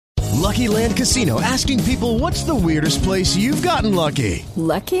Lucky Land Casino, asking people, what's the weirdest place you've gotten lucky?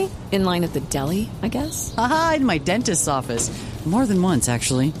 Lucky? In line at the deli, I guess? Aha, in my dentist's office. More than once,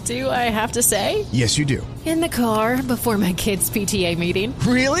 actually. Do I have to say? Yes, you do. In the car before my kids' PTA meeting.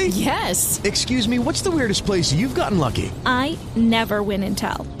 Really? Yes. Excuse me, what's the weirdest place you've gotten lucky? I never win and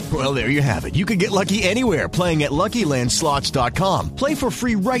tell. Well, there you have it. You can get lucky anywhere, playing at LuckyLandSlots.com. Play for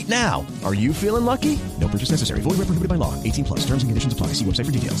free right now. Are you feeling lucky? No purchase necessary. Void where prohibited by law. 18 plus. Terms and conditions apply. See website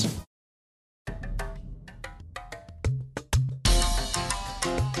for details.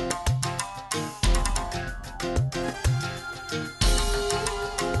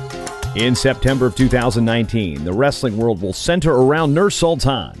 In September of 2019, the wrestling world will center around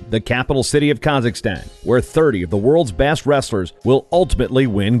Nur-Sultan, the capital city of Kazakhstan, where 30 of the world's best wrestlers will ultimately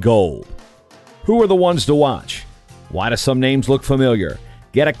win gold. Who are the ones to watch? Why do some names look familiar?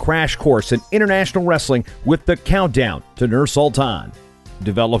 Get a crash course in international wrestling with the Countdown to Nur-Sultan.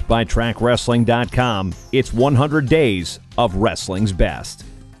 Developed by TrackWrestling.com, it's 100 days of wrestling's best.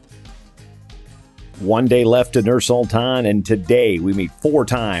 1 day left to Nur-Sultan, and today we meet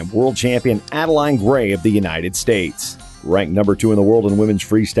four-time world champion Adeline Gray of the United States. Ranked number 2 in the world in women's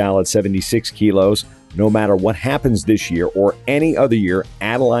freestyle at 76 kilos, no matter what happens this year or any other year,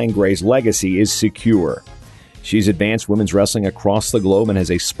 Adeline Gray's legacy is secure. She's advanced women's wrestling across the globe and has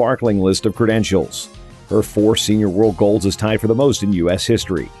a sparkling list of credentials. Her 4 senior world golds is tied for the most in U.S.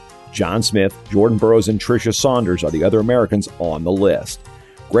 history. John Smith, Jordan Burroughs, and Tricia Saunders are the other Americans on the list.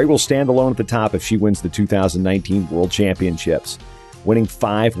 Gray will stand alone at the top if she wins the 2019 World Championships. Winning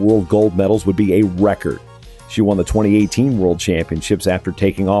 5 world gold medals would be a record. She won the 2018 World Championships after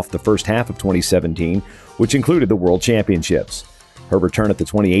taking off the first half of 2017, which included the World Championships. Her return at the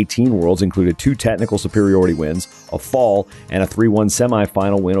 2018 Worlds included 2 technical superiority wins, a fall, and a 3-1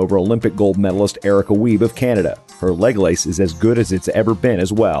 semifinal win over Olympic gold medalist Erica Wiebe of Canada. Her leg lace is as good as it's ever been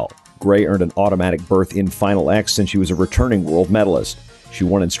as well. Gray earned an automatic berth in Final X since she was a returning world medalist. She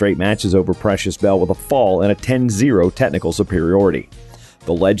won in straight matches over Precious Bell with a fall and a 10-0 technical superiority.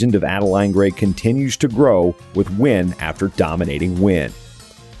 The legend of Adeline Gray continues to grow with win after dominating win.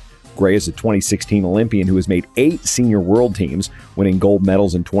 Gray is a 2016 Olympian who has made 8 senior world teams, winning gold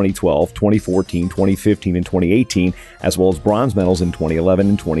medals in 2012, 2014, 2015, and 2018, as well as bronze medals in 2011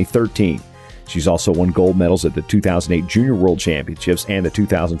 and 2013. She's also won gold medals at the 2008 Junior World Championships and the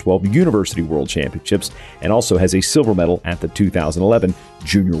 2012 University World Championships, and also has a silver medal at the 2011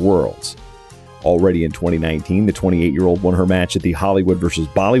 Junior Worlds. Already in 2019, the 28-year-old won her match at the Hollywood vs.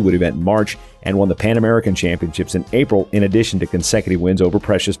 Bollywood event in March and won the Pan American Championships in April, in addition to consecutive wins over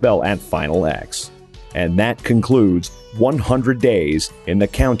Precious Bell at Final X. And that concludes 100 days in the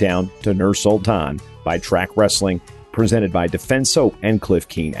Countdown to Nur-Sultan by Track Wrestling, presented by Defense Soap and Cliff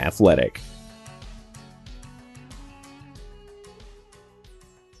Keen Athletic.